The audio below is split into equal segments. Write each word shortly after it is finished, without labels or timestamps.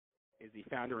is the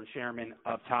founder and chairman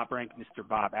of Top Rank, Mr.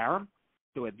 Bob Arum.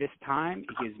 So at this time,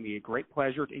 it gives me a great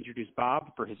pleasure to introduce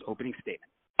Bob for his opening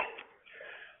statement.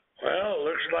 Well,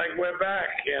 looks like we're back,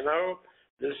 you know.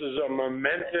 This is a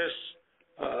momentous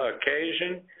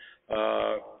occasion.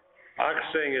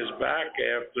 Boxing is back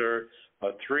after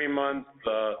a 3-month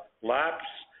lapse.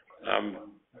 I'm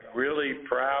really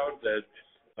proud that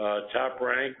Top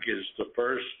Rank is the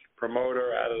first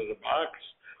promoter out of the box.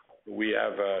 We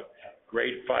have a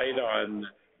great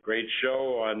great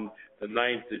show on the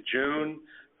 9th of June.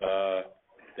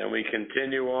 Then we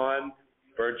continue on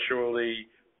virtually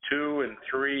 2 and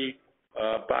 3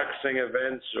 boxing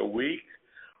events a week.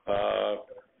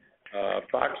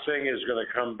 Boxing is going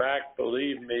to come back,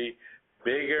 believe me,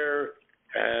 bigger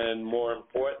and more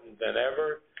important than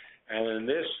ever. And in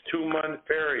this 2-month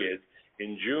period,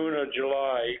 in June or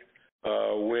July,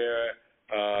 where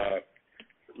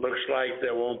looks like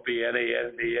there won't be any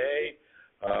NBA,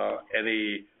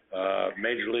 any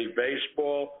Major League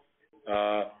Baseball,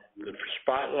 the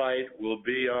spotlight will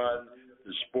be on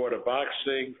the sport of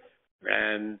boxing,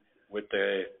 and with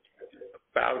the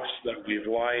bouts that we've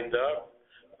lined up,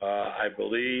 I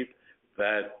believe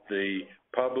that the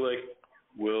public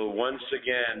will once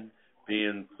again be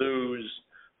enthused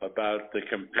about the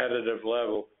competitive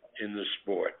level in the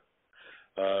sport.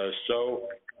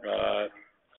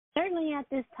 Certainly at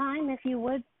this time, if you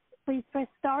would, please press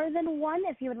star then 1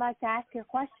 if you would like to ask your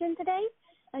question today.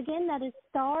 Again, that is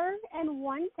star and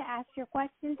 1 to ask your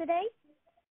question today.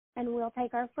 And we'll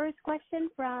take our first question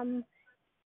from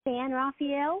Dan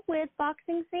Raphael with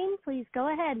Boxing Scene. Please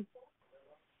go ahead.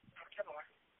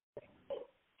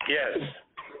 Yes.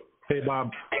 Hey,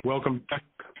 Bob. Welcome.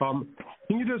 Can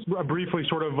you just briefly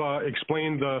sort of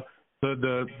explain the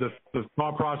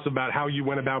thought process about how you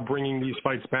went about bringing these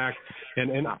fights back?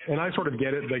 And I sort of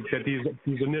get it, like that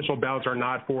these initial bouts are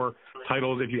not for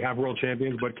titles if you have world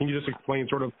champions, but can you just explain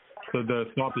sort of the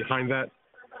thought behind that?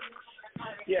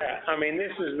 Yeah, I mean,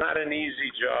 this is not an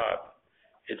easy job.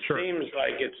 It seems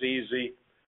like it's easy,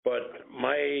 but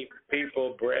my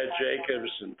people, Brad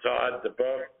Jacobs and Todd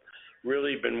DeBuff,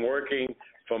 really been working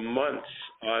for months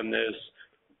on this,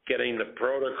 getting the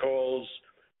protocols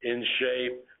in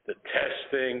shape, the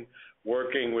testing,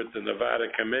 working with the Nevada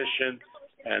Commission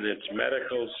and its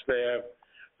medical staff.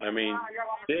 I mean,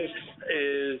 this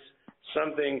is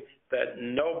something that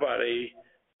nobody,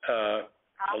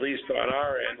 at least on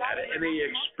our end, had any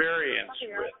experience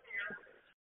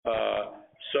with.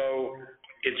 So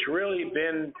it's really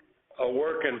been a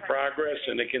work in progress,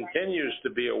 and it continues to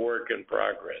be a work in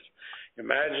progress.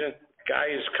 Imagine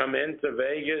guys come into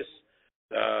Vegas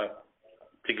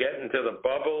to get into the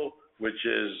bubble, which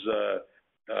is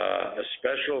a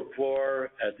special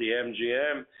floor at the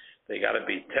MGM. They got to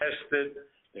be tested.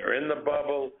 They're in the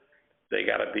bubble. They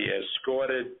got to be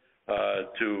escorted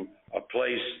to a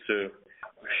place to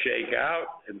shake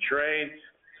out and train,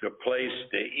 to a place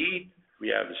to eat. We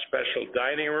have a special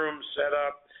dining room set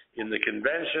up in the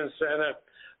convention center.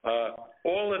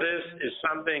 All of this is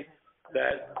something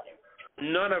that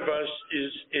none of us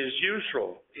is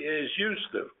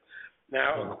used to.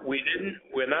 Now,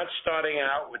 we're not starting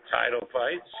out with title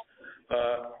fights,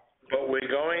 but we're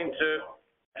going to,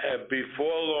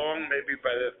 before long, maybe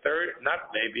by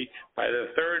the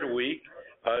third week,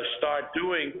 start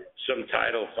doing some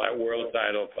world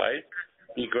title fights,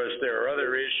 because there are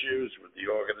other issues with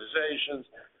the organizations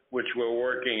which we're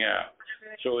working out.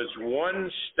 So it's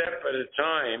one step at a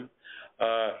time.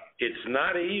 It's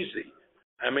not easy.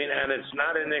 I mean, and it's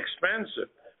not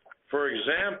inexpensive. For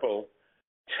example,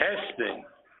 testing,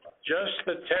 just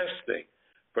the testing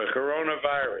for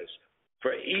coronavirus,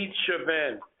 for each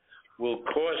event will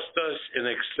cost us in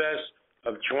excess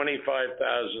of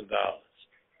 $25,000.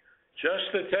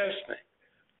 Just the testing,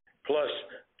 plus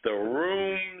the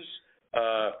rooms,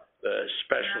 the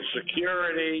special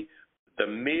security, the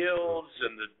meals,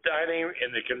 and the dining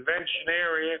in the convention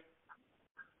area.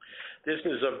 This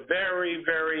is a very,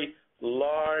 very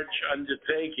large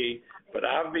undertaking, but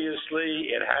obviously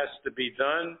it has to be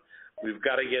done. We've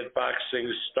got to get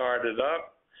boxing started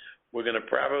up. We're going to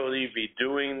probably be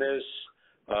doing this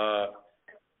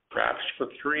perhaps for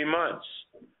 3 months,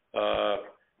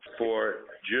 for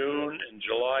June and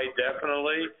July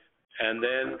definitely, and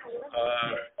then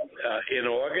in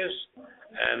August,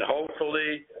 and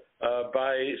hopefully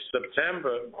by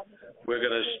September we're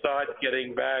going to start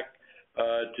getting back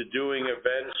to doing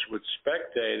events with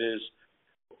spectators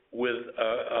with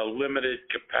a limited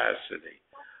capacity.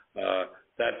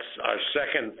 That's our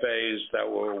second phase that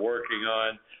we're working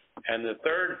on. And the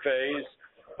third phase,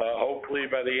 hopefully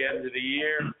by the end of the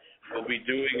year, we'll be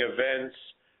doing events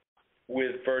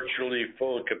with virtually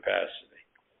full capacity.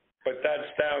 But but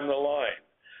that's down the line.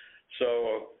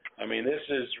 So, I mean, this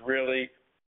is really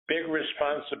big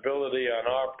responsibility on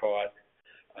our part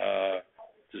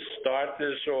to start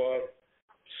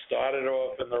it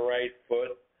off in the right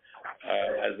foot.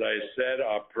 As I said,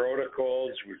 our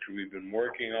protocols, which we've been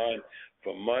working on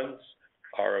for months,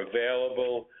 are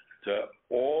available to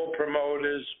all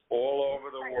promoters all over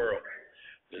the world.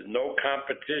 There's no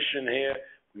competition here.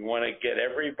 We want to get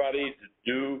everybody to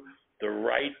do the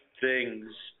right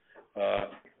things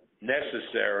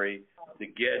necessary to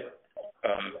get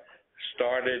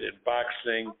started in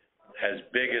boxing as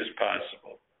big as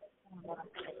possible.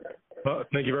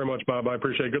 Thank you very much, Bob. I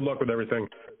appreciate it. Good luck with everything.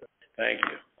 Thank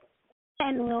you.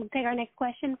 And we'll take our next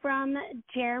question from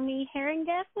Jeremy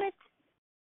Herringeff with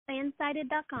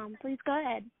fansided.com. Please go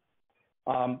ahead.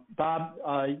 Bob,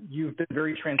 you've been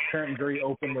very transparent and very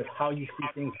open with how you see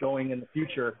things going in the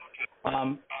future.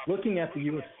 Looking at the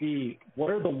UFC, what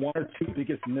are the one or two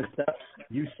biggest missteps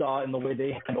you saw in the way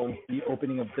they handled the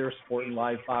opening of their sport in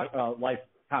live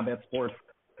combat sports?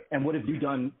 And what have you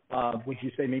done, would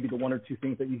you say maybe the one or two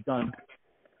things that you've done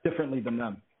differently than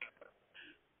them?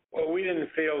 Well, we didn't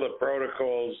feel the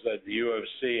protocols that the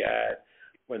UFC had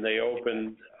when they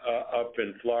opened up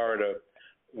in Florida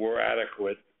were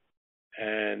adequate.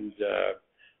 And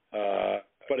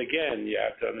but again, you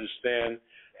have to understand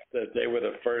that they were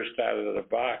the first out of the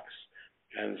box,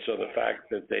 and so the fact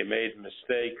that they made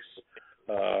mistakes,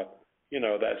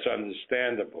 that's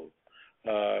understandable.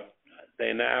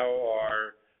 They now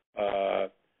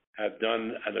have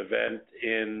done an event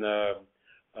in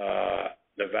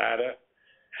Nevada,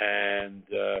 and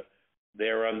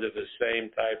they're under the same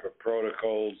type of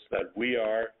protocols that we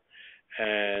are,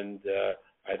 and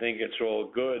I think it's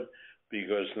all good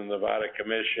because the Nevada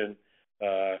Commission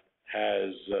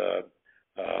has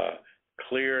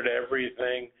cleared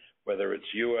everything, whether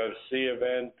it's UFC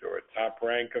event or a top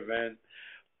rank event,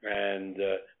 and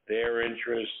their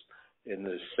interest in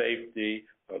the safety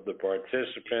of the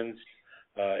participants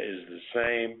is the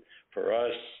same for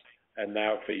us and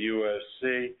now for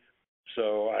UFC.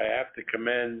 So I have to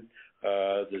commend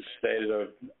the state of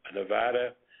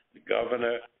Nevada, the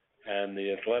governor, and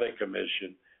the Athletic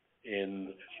Commission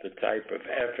in the type of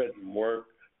effort and work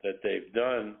that they've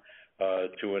done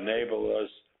to enable us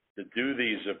to do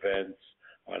these events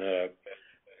on a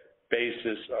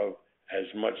basis of as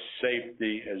much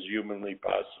safety as humanly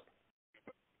possible.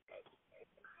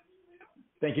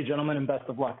 Thank you, gentlemen, and best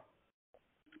of luck.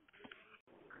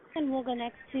 And we'll go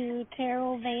next to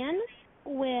Terrell Van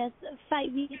with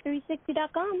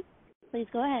FightHype.com. Please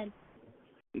go ahead.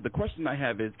 The question I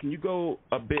have is, can you go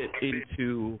a bit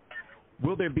into,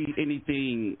 will there be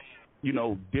anything,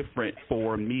 different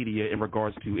for media in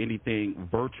regards to anything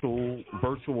virtual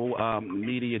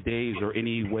media days, or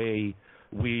any way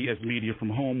we as media from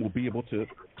home will be able to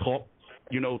talk,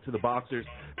 to the boxers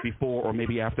before or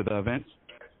maybe after the events?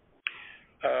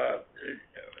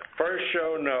 First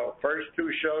show, no. First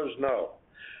two shows, no.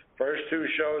 First two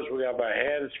shows, we have our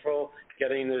hands full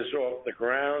getting this off the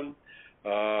ground.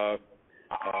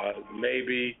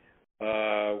 Maybe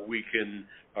we can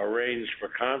arrange for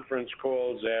conference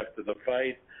calls after the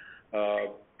fight.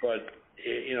 But,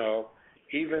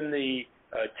 even the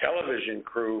television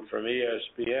crew from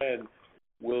ESPN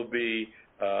will be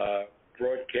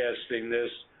broadcasting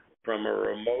this from a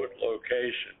remote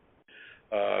location.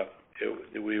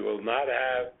 We will not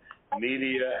have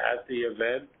media at the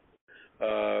event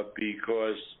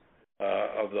because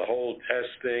of the whole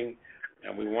testing,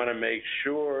 and we want to make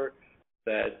sure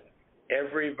that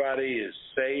everybody is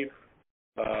safe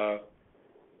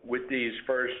with these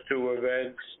first two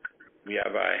events. We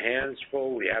have our hands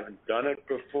full. We haven't done it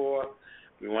before.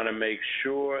 We want to make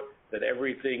sure that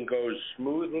everything goes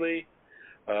smoothly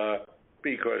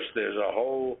because there's a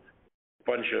whole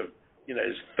bunch of,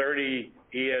 there's 30,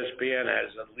 ESPN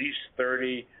has at least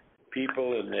 30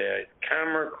 people in their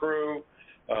camera crew.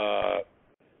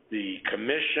 The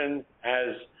commission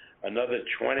has another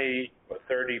 20 or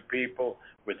 30 people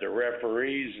with the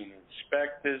referees and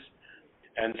inspectors.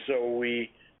 And so we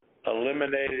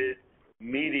eliminated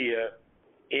media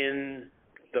in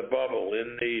the bubble,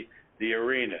 in the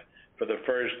arena for the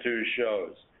first two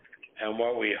shows. And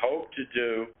what we hope to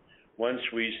do, once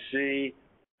we see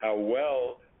how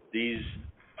well these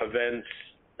events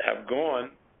have gone,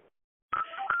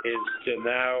 is to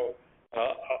now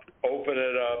open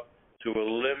it up to a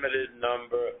limited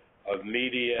number of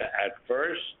media at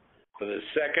first for the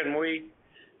second week,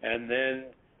 and then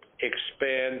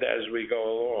expand as we go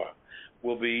along.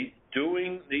 We'll be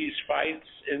doing these fights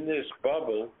in this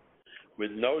bubble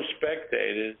with no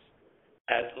spectators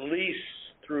at least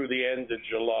through the end of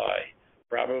July,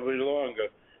 probably longer,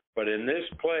 but in this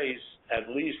place at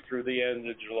least through the end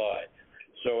of July.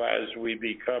 So as we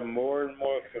become more and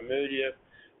more familiar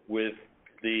with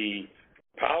the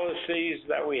policies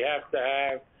that we have to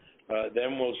have,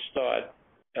 then we'll start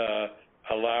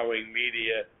allowing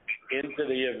media into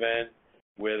the event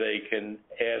where they can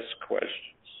ask questions.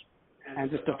 And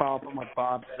just to follow up on what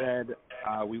Bob said,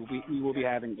 we will be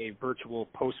having a virtual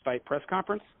post-fight press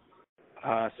conference.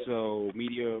 So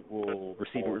media will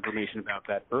receive information about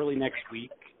that early next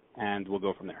week, and we'll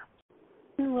go from there.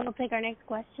 We'll take our next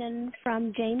question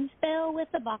from James Bell with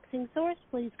the Boxing Source.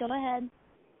 Please go ahead.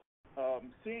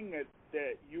 Seeing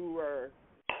that you are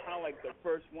kind of like the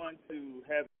first one to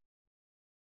have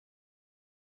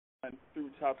through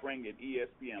Top Rank at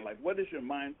ESPN, like what is your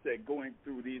mindset going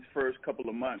through these first couple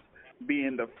of months,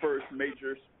 being the first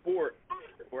major sport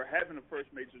or having the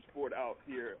first major sport out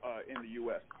here in the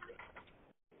U.S.?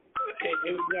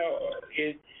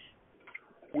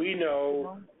 We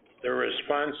know the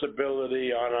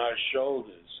responsibility on our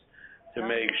shoulders to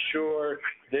make sure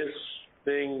this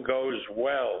thing goes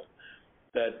well,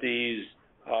 that these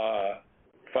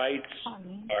fights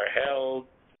are held,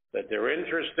 that they're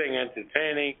interesting,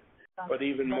 entertaining, but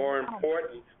even more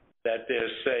important, that they're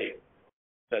safe,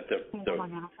 that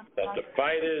the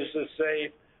fighters are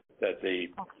safe, that the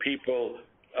people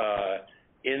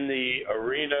in the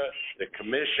arena, the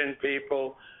commission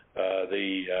people,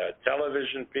 the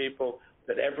television people,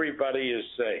 that everybody is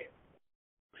safe.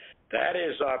 That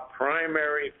is our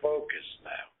primary focus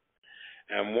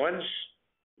now. And once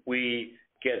we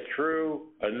get through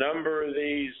a number of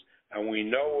these and we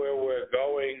know where we're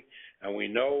going and we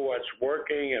know what's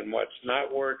working and what's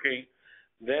not working,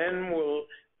 then we'll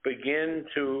begin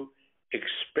to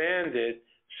expand it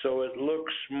so it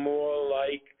looks more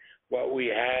like what we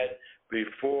had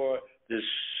before this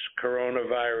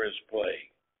coronavirus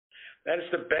plague. That's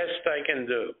the best I can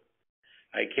do.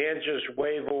 I can't just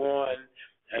wave a wand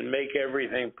and make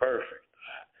everything perfect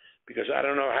because I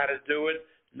don't know how to do it.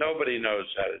 Nobody knows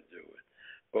how to do it.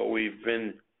 But we've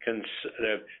been,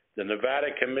 the Nevada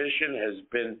Commission has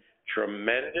been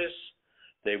tremendous.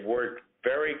 They've worked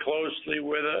very closely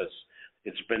with us.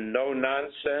 It's been no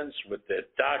nonsense with the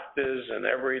doctors and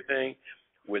everything,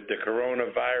 with the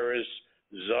coronavirus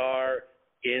czar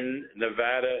in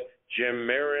Nevada. Jim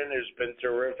Mirren has been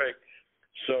terrific.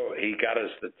 So he got us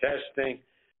the testing.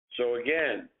 So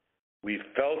again, we've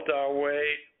felt our way.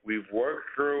 We've worked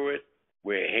through it.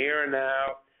 We're here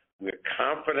now. We're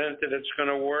confident that it's going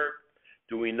to work.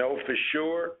 Do we know for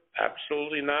sure?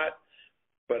 Absolutely not.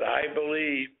 But I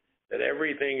believe that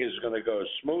everything is going to go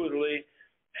smoothly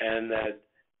and that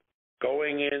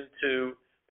going into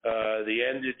the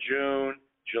end of June,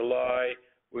 July,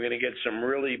 we're going to get some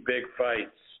really big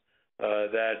fights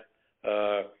that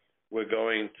we're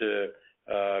going to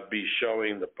be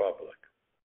showing the public.